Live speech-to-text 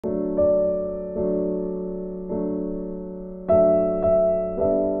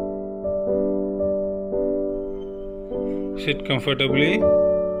Sit comfortably.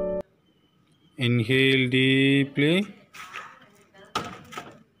 Inhale deeply.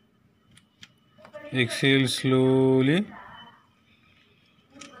 Exhale slowly.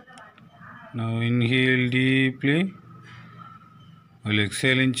 Now inhale deeply. While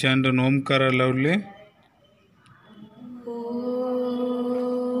exhaling, chant an Omkara loudly.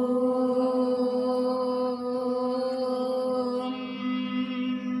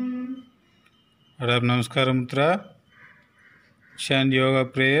 Adab Namaskara Mutra. Chant yoga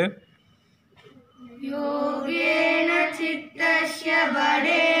prayer. Yogena chittasya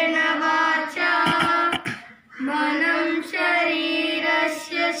badena vacha manam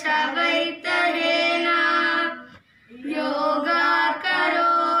sharirasya savaitahena yoga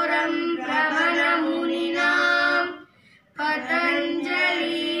karoram pravana muninam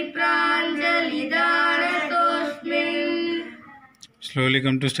patanjali pranjali dharatosmin. Slowly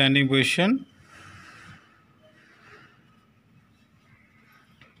come to standing position.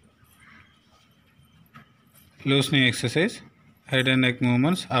 Loosening exercise. Head and neck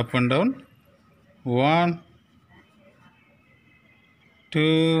movements up and down. 1,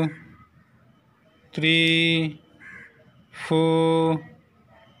 2, 3, 4,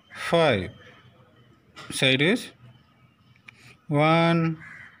 5. Sideways. 1,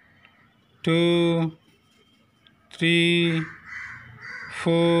 2, 3,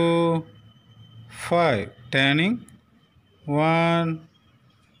 4, 5. Turning. 1,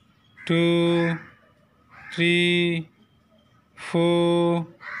 2, 3, 4,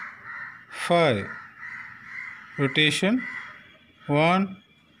 5. Rotation. 1,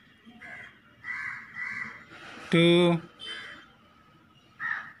 2,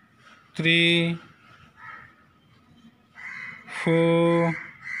 3, 4,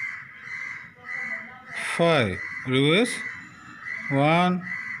 5. Reverse. 1,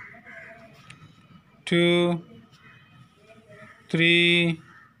 2, 3,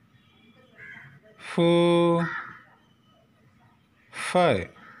 4, 5.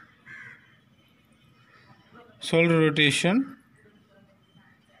 Shoulder rotation.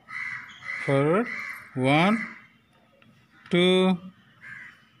 Forward. 1, 2,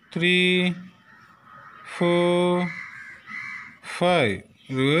 3, 4, 5.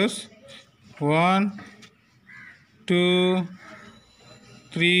 Reverse. 1, 2,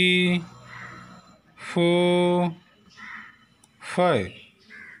 3, 4, 5.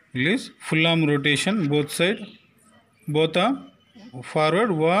 Release. Full arm rotation. Both side. Both arm.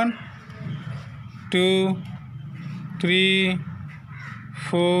 Forward. 1, 2, 3,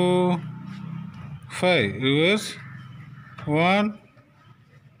 4, 5. Reverse. 1,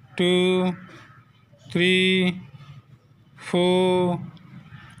 2, 3, 4,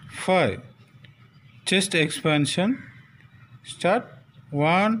 5. Chest expansion. Start.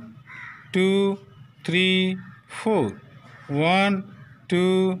 1, 2, 3, 4. 1,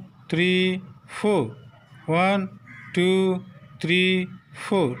 2, 3, 4. 1, 2, 3,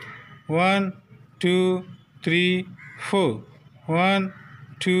 4. 1, 2, 3, 4. 1,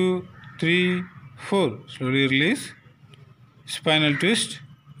 2, 3, 4. Slowly release. Spinal twist.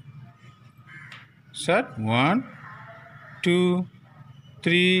 Start. 1, 2,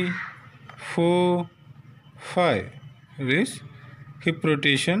 3, 4, 5. Release. Hip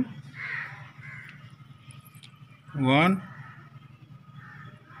rotation. 1,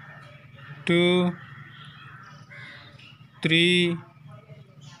 2, 3,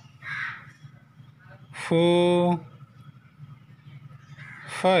 4,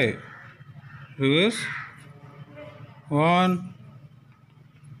 5. Reverse. 1,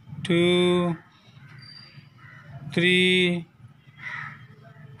 2, 3,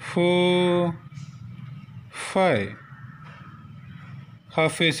 4, 5.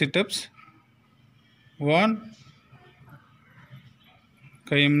 Halfway sit-ups. 1.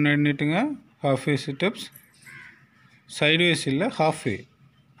 ಕೈ ಮುನ್ನಾಡಿ ನೀಟಿಂಗ halfway sit-ups. Sideways ಇಲ್ಲ halfway.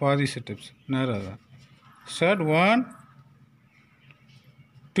 ಪಾದಿ sit-ups. ನೇರದ. Start. 1,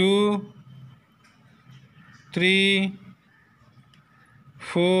 2, 3,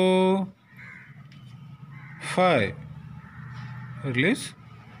 4, 5. Release.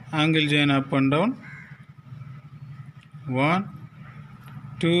 Angle join up and down. 1,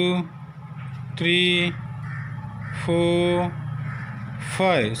 2, 3, 4,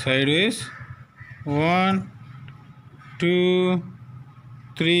 5. Sideways. 1, 2,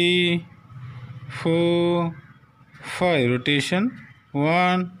 3, 4, 5. Rotation.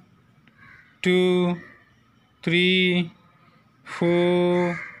 1, 2, 3,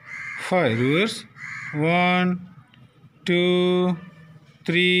 4, 5. Reverse. 1, 2,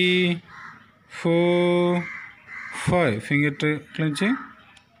 3, 4, 5. Finger clenching.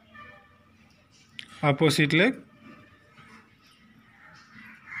 Opposite leg.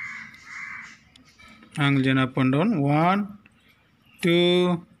 Angle chain up and down. 1,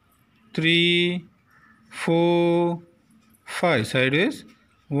 2, 3, 4, 5. Sideways.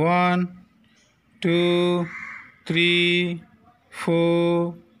 1, 2, 3,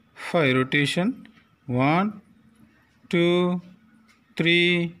 4, 5. Rotation. 1, 2,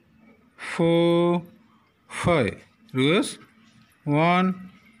 3, 4, 5. Reverse.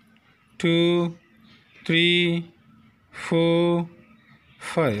 1, 2, 3, 4,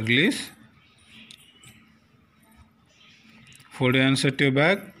 5. Release. Fold your hands at your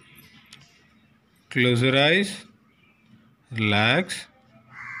back. Close your eyes. Relax.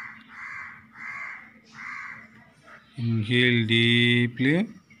 Inhale deeply.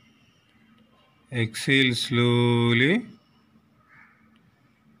 Exhale slowly.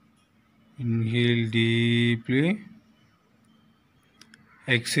 Inhale deeply.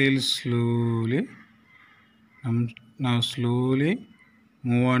 Exhale slowly. Now slowly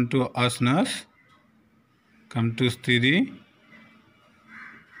move on to asanas. Come to sthiti.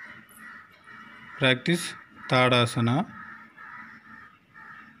 Practice Tadasana.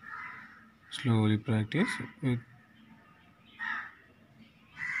 Slowly practice.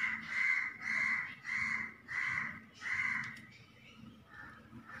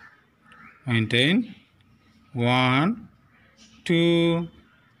 Maintain. 1, 2,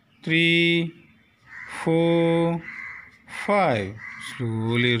 3, 4, 5.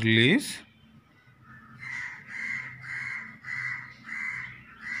 Slowly release.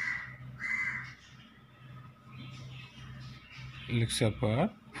 Legs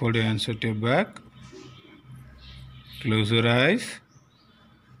apart. Fold your hands at your back. Close your eyes.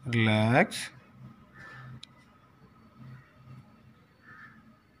 Relax.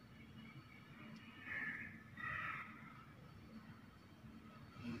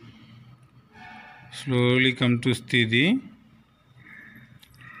 Slowly come to sthiti.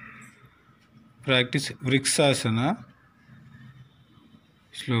 Practice Vrikshasana.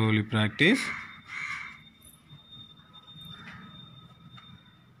 Slowly practice.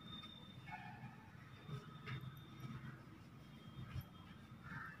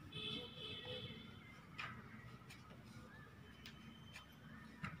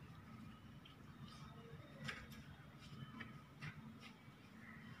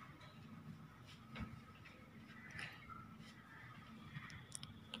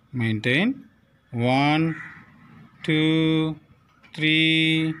 Maintain. 1, 2,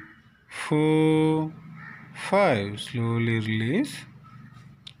 3, 4, 5. Slowly release.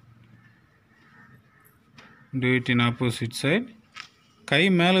 Do it in opposite side. கை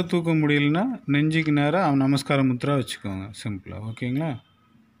மேலே தூக்க முடியலன்னா நெஞ்சுக்கு நேராக நமஸ்கார முத்ரா வச்சுக்கோங்க. சிம்பிளாக. ஓகேங்களா?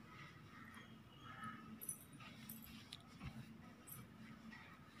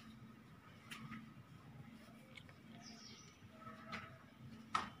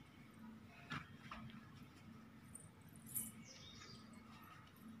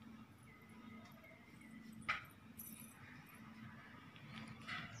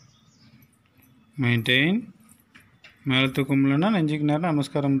 Maintain. மேலே தூக்க முடியலன்னா நெஞ்சுக்கு நேரம்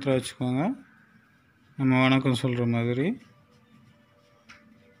நமஸ்காரம் முத்ரா வச்சுக்கோங்க. நம்ம வணக்கம் சொல்கிற மாதிரி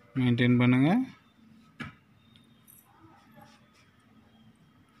மெயின்டைன் பண்ணுங்கள்.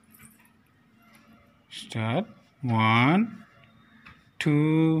 Start. 1, 2,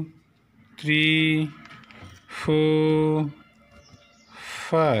 3, 4,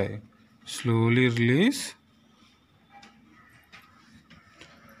 5. Slowly release.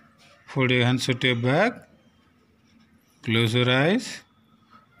 Fold your hands at your back. Close your eyes.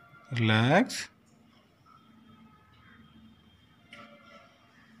 Relax.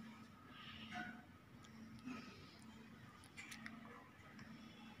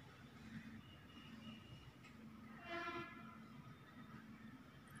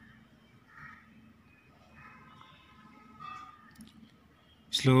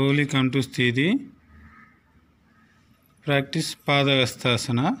 Slowly come to sthiti. Practice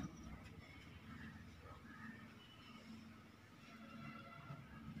Padahastasana.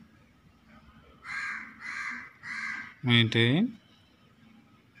 Maintain.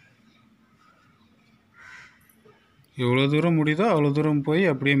 எவ்வளோ தூரம் முடியுதோ அவ்வளோ தூரம் போய்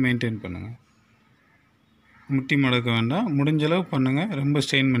அப்படியே மெயின்டைன் பண்ணுங்கள். முட்டி மடக்க வேண்டாம். முடிஞ்ச அளவு பண்ணுங்கள். ரொம்ப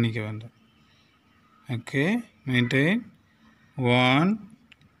ஸ்ட்ரெயின் பண்ணிக்க வேண்டாம். Okay. Maintain. 1,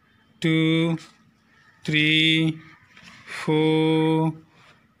 2, 3, 4,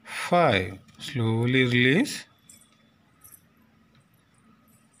 5. Slowly release.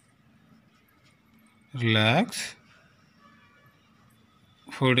 Relax.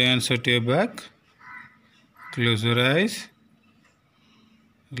 Fold your hands at your back. Close your eyes.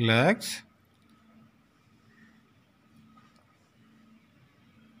 Relax.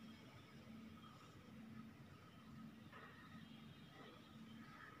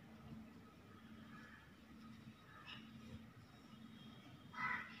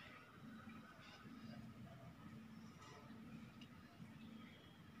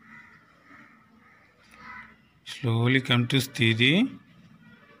 Slowly come to Sthiti.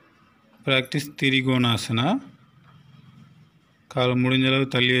 Practice Trikonasana. கால் முடிஞ்ச அளவு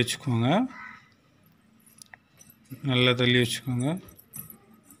தள்ளி வச்சுக்கோங்க. நல்லா தள்ளி வச்சுக்கோங்க.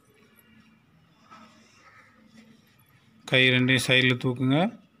 கை ரெண்டையும் சைடில் தூக்குங்க.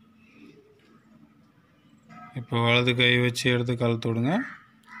 இப்போ வலது கை வச்சு எடுத்து கால் தொடுங்க.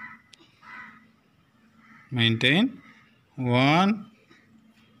 Maintain. 1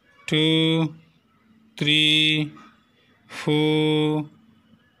 2 3 4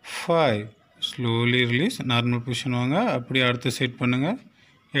 5. Slowly release. Normal position வாங்க. அப்படியே அடுத்து செட் பண்ணுங்கள்.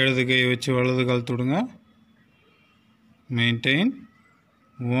 இடது கை வச்சு வலது கால் தொடுங்க. Maintain.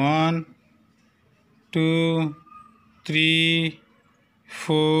 1 2 3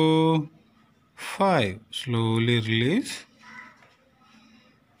 4 5. Slowly release.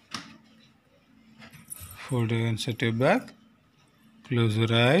 Fold your hands at your back. Close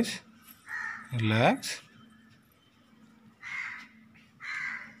your eyes. Relax.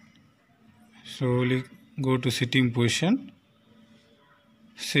 Slowly go to sitting position.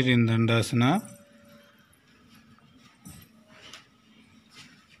 Sit in Dandasana.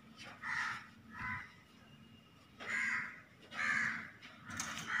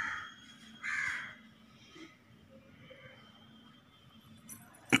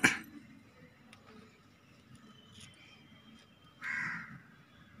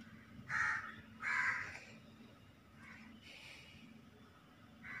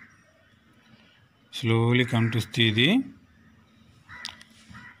 Slowly come to Sthiti.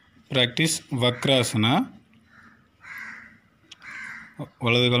 Practice Vakrasana.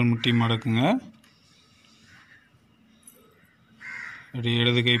 வலது கால் முட்டி மடக்குங்க. அப்படி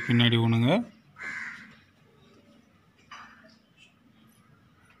இடது கை பின்னாடி ஊனுங்க.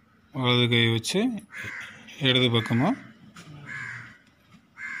 வலது கை வச்சு இடது பக்கமாக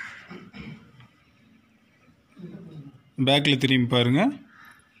பேக்கில் திரும்பி பாருங்கள்.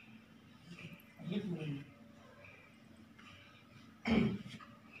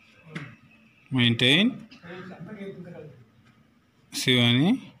 மெயின்டைன். சிவானி,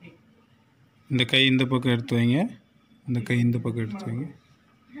 இந்த கை இந்த பக்கம் எடுத்து வைங்க. இந்த கை இந்த பக்கம் எடுத்து வைங்க.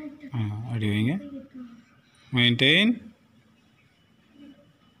 அப்படி வைங்க. மெயின்டைன்.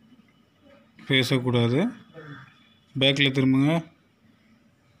 பேசக்கூடாது. பேக்கில் திரும்புங்க.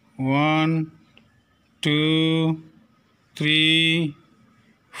 1 2 3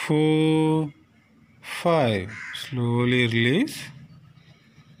 4 5. Slowly release.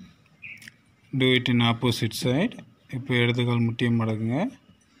 Do it in opposite side. இப்போ இடது கால் முட்டியை மடக்குங்க.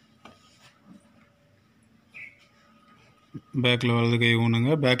 பேக்கில் வலது கை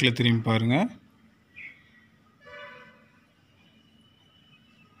ஊனுங்க. பேக்கில் திரும்பி பாருங்கள்.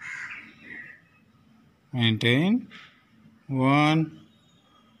 Maintain. 1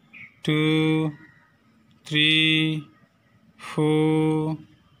 2 3 4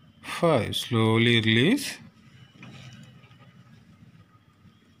 5. Slowly release.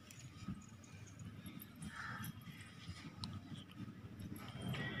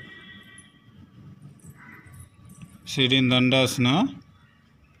 Sit in Dandasana.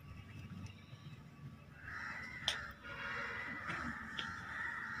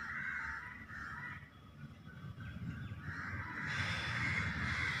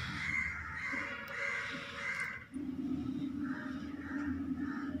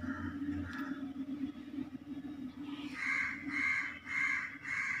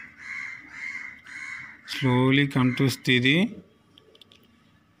 Slowly come to Sthiti.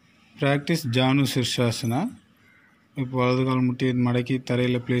 Practice Janu Sirshasana. இப்போ வலது கால் முட்டியை மடக்கி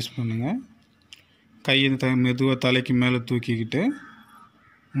தரையில் ப்ளேஸ் பண்ணுங்கள். கையை மெதுவாக தலைக்கு மேலே தூக்கிக்கிட்டு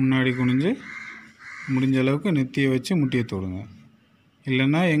முன்னாடி குனிஞ்சு முடிஞ்ச அளவுக்கு நெத்தியை வச்சு முட்டியை தொடுங்க.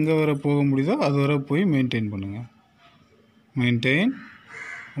 இல்லைன்னா எங்கே வர போக முடியுதோ அது வர போய் மெயின்டைன் பண்ணுங்கள். Maintain.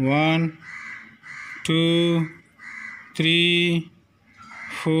 1 2 3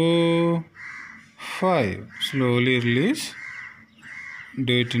 4 5. Slowly release.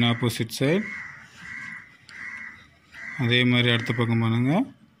 Do it in opposite side. அதே மாதிரி அடுத்த பக்கம் பண்ணுங்கள்.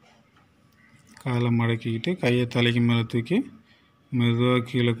 காலை மடக்கிக்கிட்டு கையை தலைக்கு மேலே தூக்கி மெதுவாக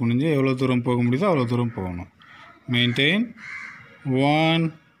கீழே குனிஞ்சு எவ்வளோ தூரம் போக முடியுதோ அவ்வளோ தூரம் போகணும். Maintain. 1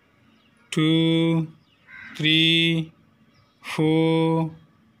 2 3 4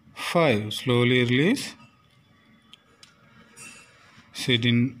 5. Slowly release. Sit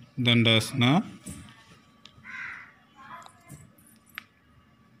in Dandasana.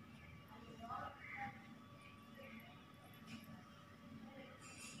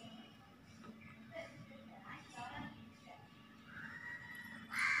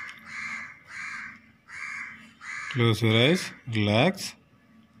 Close your eyes, relax.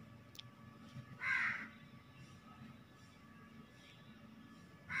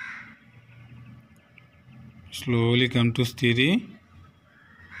 Slowly come to Sthiti.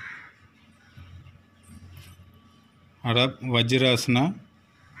 Adopt Vajrasana.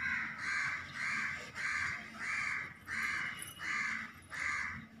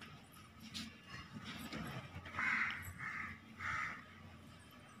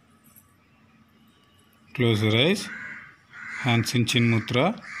 Close your eyes. Hands in Chin Mudra.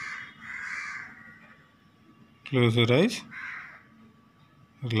 Close your eyes.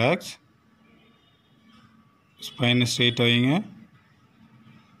 Relax. Spine straight ஆகிங்க.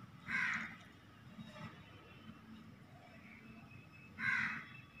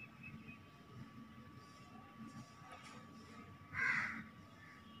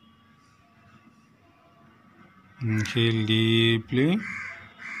 Inhale deeply.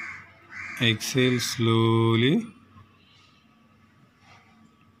 Exhale slowly.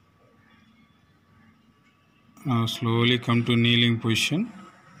 Now slowly come to kneeling position.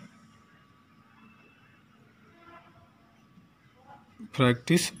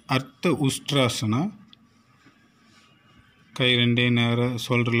 Practice Ardha Ustrasana. கை ரெண்டையும் நேராக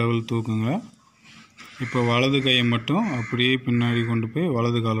shoulder level தூக்குங்க. இப்போ வலது கையை மட்டும் அப்படியே பின்னாடி கொண்டு போய்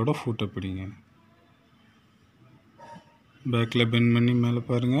வலது காலோட ஃபுட்டை பிடிங்க. பேக்கில் பெண்ட் பண்ணி மேலே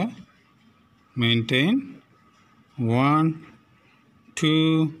பாருங்கள். Maintain. 1 2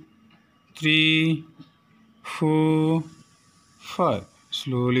 3 4 5.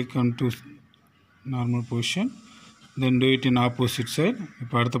 Slowly come to normal position. Then do it in opposite side.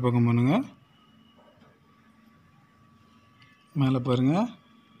 இப்போ அடுத்த பக்கம் பண்ணுங்க. மேலே பாருங்க.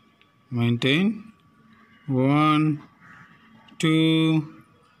 மெயின்டைன். 1 2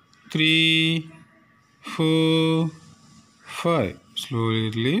 3 4 5. Slowly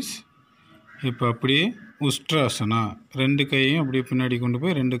release. இப்போ அப்படியே உஸ்ட்ராசனா. ரெண்டு கையையும் அப்படியே பின்னாடி கொண்டு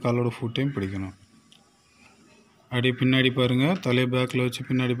போய் ரெண்டு காலோட ஃபுட்டையும் பிடிக்கணும். அப்படியே பின்னாடி பாருங்கள். தலையை பேக்கில் வச்சு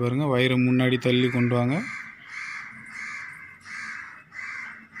பின்னாடி பாருங்கள். வயிறை முன்னாடி தள்ளி கொண்டு வாங்க.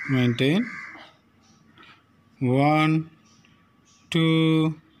 Maintain. 1 2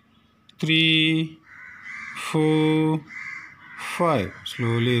 3 4 5.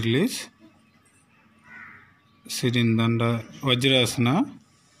 Slowly release. Sit in Danda Vajrasana.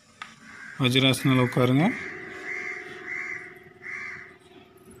 வஜ்ராசனில் உட்காருங்க.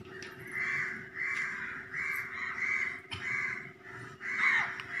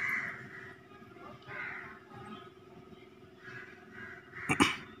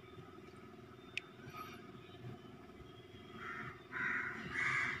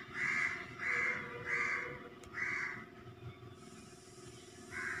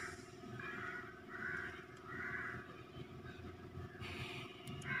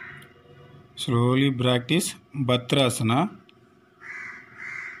 Slowly practice Bhadrasana.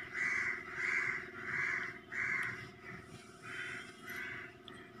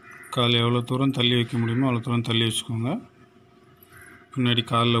 கால் எவ்வளோ தூரம் தள்ளி வைக்க முடியுமோ அவ்வளோ தூரம் தள்ளி வச்சுக்கோங்க. பின்னாடி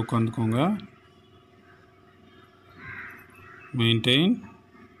காலில் உட்காந்துக்கோங்க. Maintain.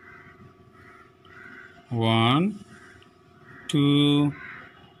 1 2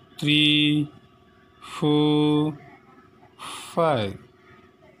 3 4 5.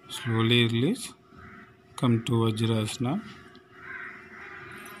 Slowly release. Come to Vajrasana.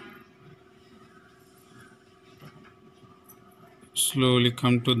 Slowly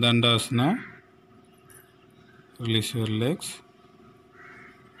come to Dandasana. Release your legs.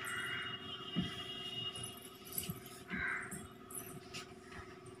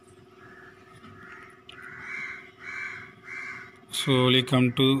 Slowly come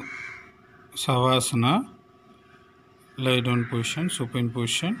to Savasana. Lie down position, supine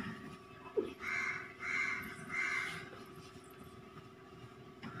position.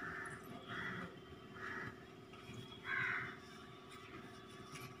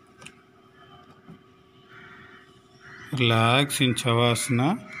 Relax in Shavasana.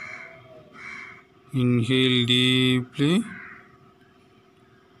 Inhale deeply.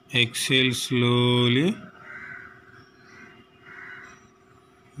 Exhale slowly.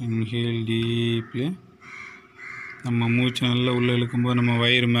 Inhale deeply. நம்ம மூச்சை நல்லா உள்ளே இழுக்கும்போது நம்ம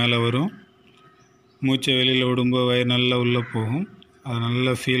வயிறு மேலே வரும். மூச்சை வெளியில் விடும்போது வயிறு நல்லா உள்ளே போகும். அதை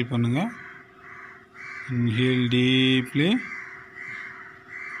நல்லா ஃபீல் பண்ணுங்கள். Inhale deeply.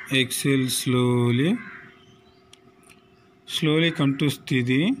 Exhale slowly. Slowly come to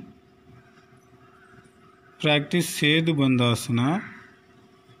Sthiti. Practice Sedu Bandhasana.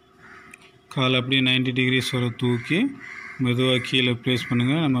 கால் அப்படியே 90 டிகிரிஸ் வரை தூக்கி மெதுவாக கீழே ப்ளேஸ்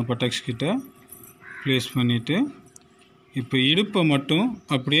பண்ணுங்கள். நம்ம பட்டக்ஸ் கிட்ட ப்ளேஸ் பண்ணிவிட்டு இப்போ இடுப்பை மட்டும்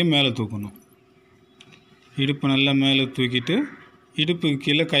அப்படியே மேலே தூக்கணும். இடுப்பை நல்லா மேலே தூக்கிட்டு இடுப்புக்கு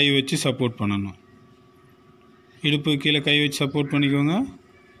கீழே கை வச்சு சப்போர்ட் பண்ணணும். இடுப்புக்கு கீழே கை வச்சு சப்போர்ட் பண்ணிக்கோங்க.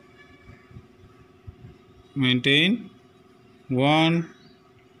 maintain 1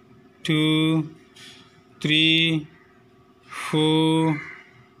 2 3 4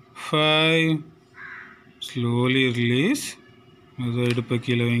 5 slowly release மெதுவாக இடுப்பை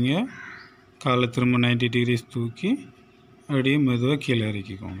கீழே வைங்க காலை திரும்ப 90 degrees தூக்கி அப்படியே மெதுவாக கீழே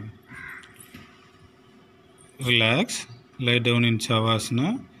இறக்கிக்கோங்க relax lie down in Shavasana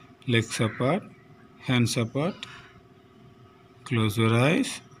legs apart hands apart close your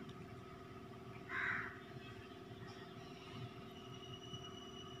eyes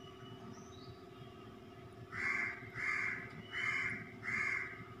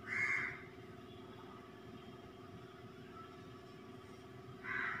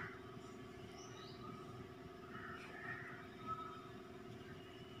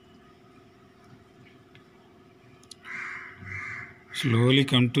slowly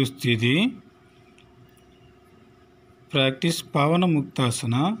come to sthiti practice pavana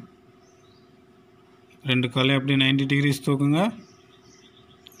muktasana ரெண்டு காலையும் அப்படியே 90 degrees தூக்குங்க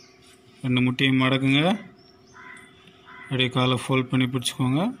ரெண்டு முட்டியும் மடக்குங்க அப்படியே காலை ஃபோல்ட் பண்ணி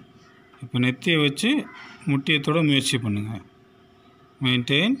பிடிச்சிக்கோங்க இப்போ நெத்தியை வச்சு முட்டியை தொட முயற்சி பண்ணுங்க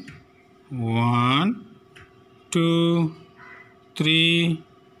மெயின்டைன் 1 2 3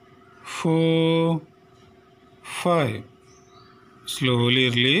 4 5 slowly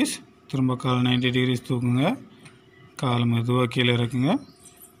release திரும்ப காலை 90 degrees தூக்குங்க காலை மெதுவாக கீழே இறக்குங்க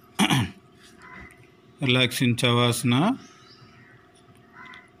relax in Shavasana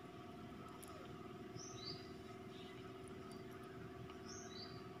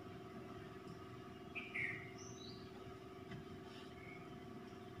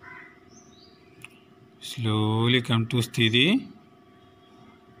slowly come to sthiti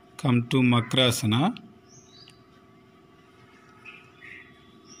come to makrasana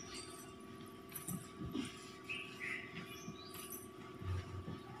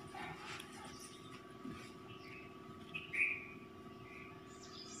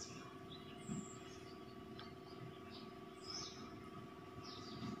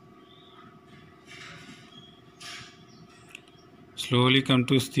slowly come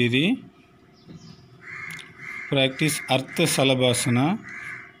to sthiti practice artha salabhasana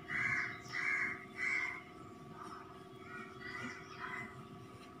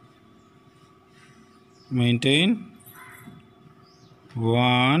maintain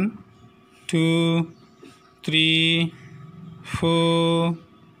 1 2 3 4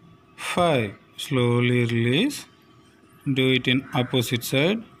 5 slowly release do it in opposite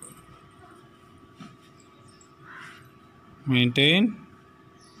side maintain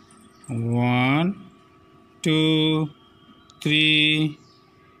 1 2 3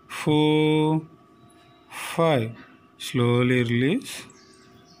 4 5 slowly release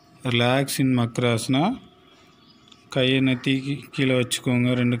relax in makrasana கையை நெத்தி கீழே வச்சுக்கோங்க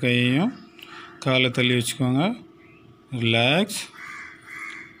ரெண்டு கையையும் காலை தள்ளி வச்சுக்கோங்க relax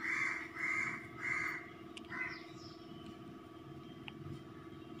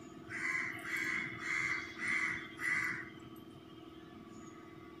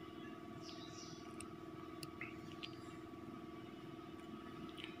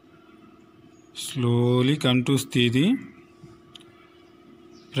slowly come to sthiti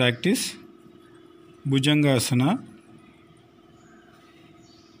practice bhujangasana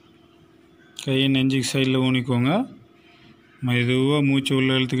கையை நெஞ்சுக்கு சைடில் ஊனிக்கோங்க மெதுவாக மூச்சு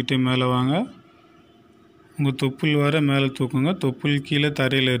உள்ள இழுத்துக்கிட்டே மேலே வாங்க உங்கள் தொப்புள் வர மேலே தூக்குங்க தொப்புள் கீழே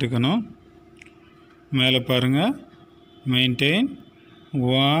தரையில் இருக்கணும் மேலே பாருங்கள் maintain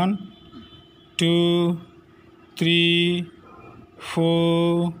 1 2 3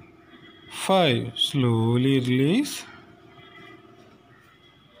 4 5 slowly release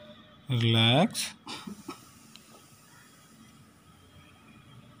relax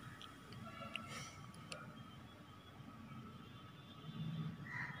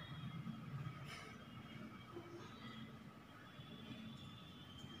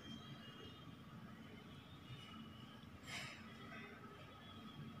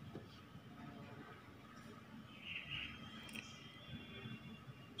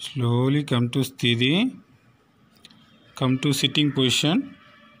slowly come to sthiti come to sitting position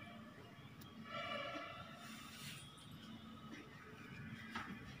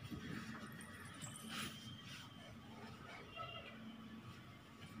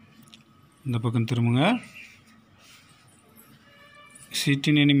இந்த பக்கம் திரும்புங்க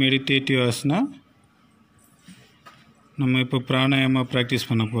sitting in meditative asana நம்ம இப்போ பிராணாயாமா ப்ராக்டிஸ்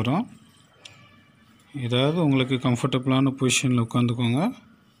பண்ண போகிறோம் ஏதாவது உங்களுக்கு கம்ஃபர்டபுளான பொசிஷனில் உட்காந்துக்கோங்க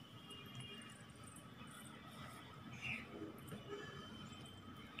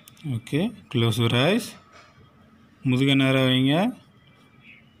ஓகே க்ளோஸ் யுவர் ஐஸ் முதுக நேராக வைங்க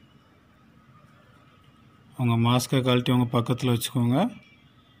உங்கள் மாஸ்கை கழட்டி உங்கள் பக்கத்தில் வச்சுக்கோங்க.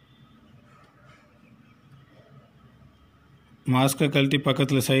 மாஸ்கை கழட்டி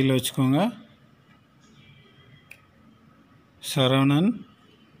பக்கத்தில் சைடில் வச்சுக்கோங்க.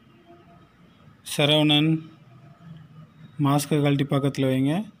 சரவணன் மாஸ்கை கழட்டி பக்கத்தில்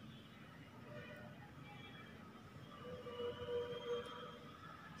வைங்க.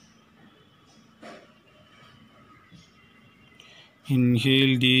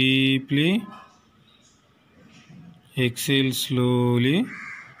 Inhale deeply, exhale slowly.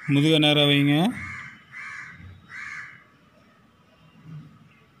 முதுக நேரா வைங்க.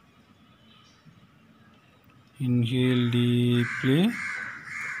 Inhale deeply,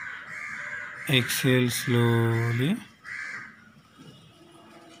 exhale slowly.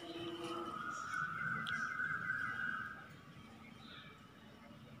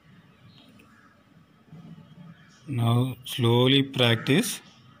 Now slowly practice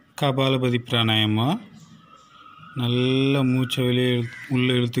Kapalbhati pranayama. நல்லா மூச்சை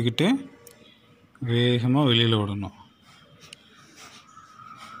உள்ளே இழுத்துக்கிட்டு வேகமாக வெளியில் விடணும்.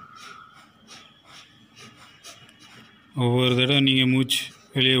 ஒவ்வொரு தடவை நீங்கள் மூச்சு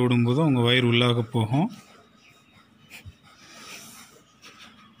வெளியே விடும்போதும் உங்கள் வயிறு உள்ளாக போகும்.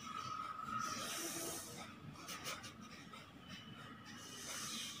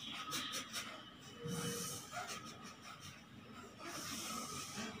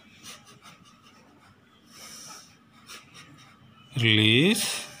 Release,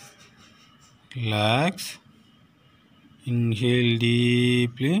 relax, inhale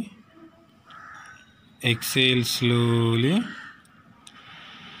deeply, exhale slowly.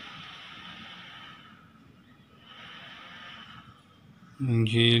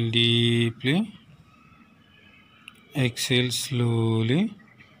 Inhale deeply, exhale slowly.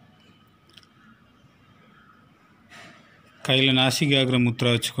 கையில் நாசிகாகிர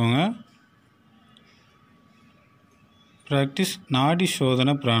முத்ரா வச்சுக்கோங்க. ப்ராக்டிஸ் நாடி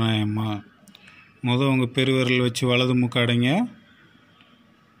சோதனை பிராணாயாமா. உங்கள் பெருவிரல் வச்சு வலது மூக்கு அடைங்க.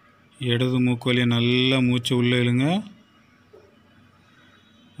 இடது மூக்கு வழியை நல்லா மூச்சு உள்ளே இழுங்க.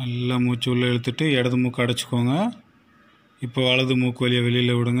 நல்லா மூச்சு உள்ளே இழுத்துட்டு இடது மூக்கு அடைச்சிக்கோங்க. இப்போ வலது மூக்கு வழியை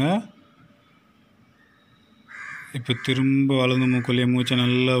வெளியில் விடுங்க. இப்போ திரும்ப வலது மூக்கு வழியை மூச்சை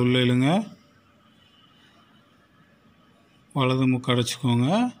நல்லா உள்ளே இழுங்க. வலது மூக்கு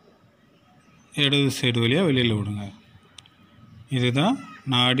அடைச்சிக்கோங்க. இடது சைடு வழியாக வெளியில் விடுங்க. இதுதான்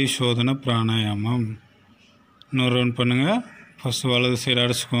நாடி சோதனை பிராணாயாமம். இன்னொரு ரவுண்ட் பண்ணுங்கள். ஃபஸ்ட்டு வலது சைடு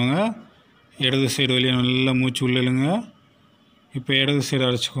அடைச்சிக்கோங்க. இடது சைடு வழியாக நல்லா மூச்சு உள்ளே இழுங்க. இப்போ இடது சைடு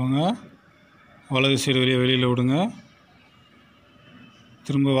அடைச்சிக்கோங்க. வலது சைடு வழியாக வெளியில் விடுங்க.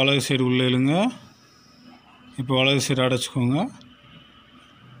 திரும்ப வலது சைடு உள்ளே இழுங்க. இப்போ வலது சைடு அடைச்சிக்கோங்க.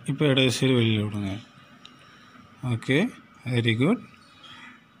 இப்போ இடது சைடு வெளியில் விடுங்க. Okay, very good.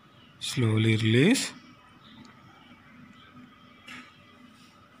 Slowly release.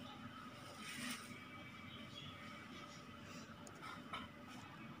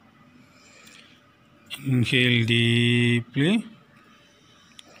 Inhale deeply,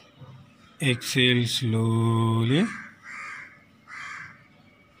 exhale slowly.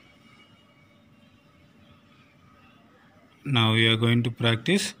 Now we are going to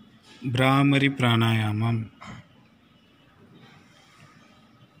practice Brahmari Pranayamam.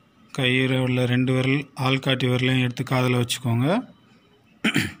 கையில் உள்ள 2 விரல் ஆள்காட்டி விரலையும் எடுத்து காதில் வச்சுக்கோங்க.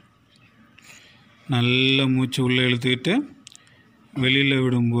 நல்ல மூச்சு உள்ளே இழுத்துக்கிட்டு வெளியில்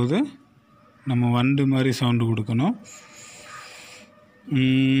விடும்போது நம்ம வண்டு மாதிரி சவுண்டு கொடுக்கணும்.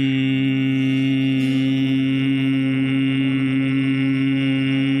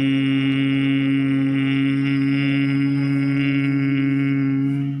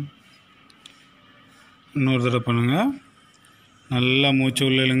 இன்னொரு தடவை பண்ணுங்கள். நல்லா மூச்சு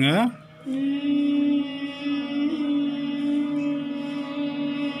உள்ள இழுங்க.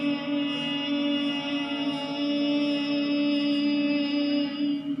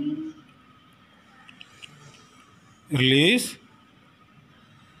 Release,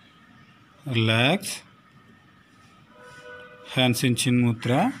 relax, hands in Chin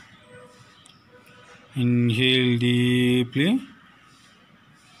Mudra. Inhale deeply,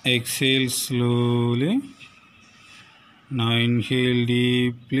 exhale slowly. Now inhale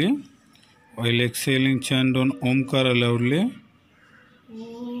deeply. While exhaling, chant on Omkara loudly.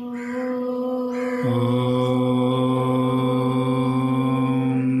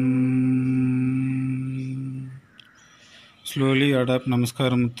 Slowly adapt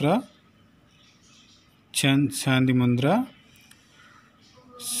Namaskara Mudra. Chant Shanti Mantra.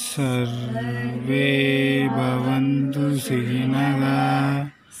 Sarve Bhavantu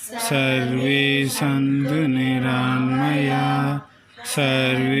Sikhinaga, Sarve Sandhu Niranmaya,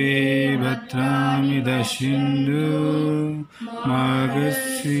 सर्वे भद्राणि पश्यन्तु मा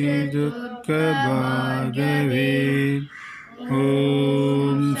कश्चित् दुःखभाग्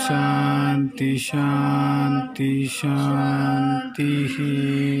ஓம் சாந்தி சாந்தி சாந்தி.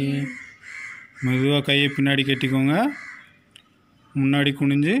 மெதுவாக கையை பின்னாடி கட்டிக்கோங்க. முன்னாடி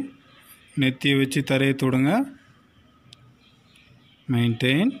குனிஞ்சு நெத்தியை வச்சு தரையை தொடுங்க.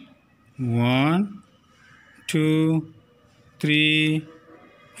 Maintain 1 2 3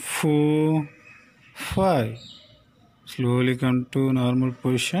 4 5. Slowly come to normal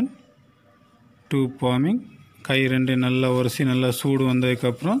position. 2 palming. கை ரெண்டு நல்லா உரசி நல்லா சூடு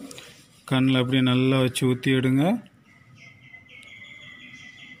வந்ததுக்கப்புறம் கண்ணில் அப்படியே நல்லா வச்சு ஊற்றி எடுங்க.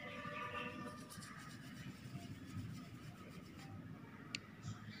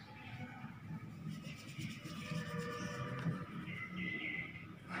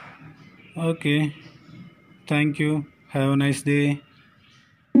 Okay, thank you. Have a nice day.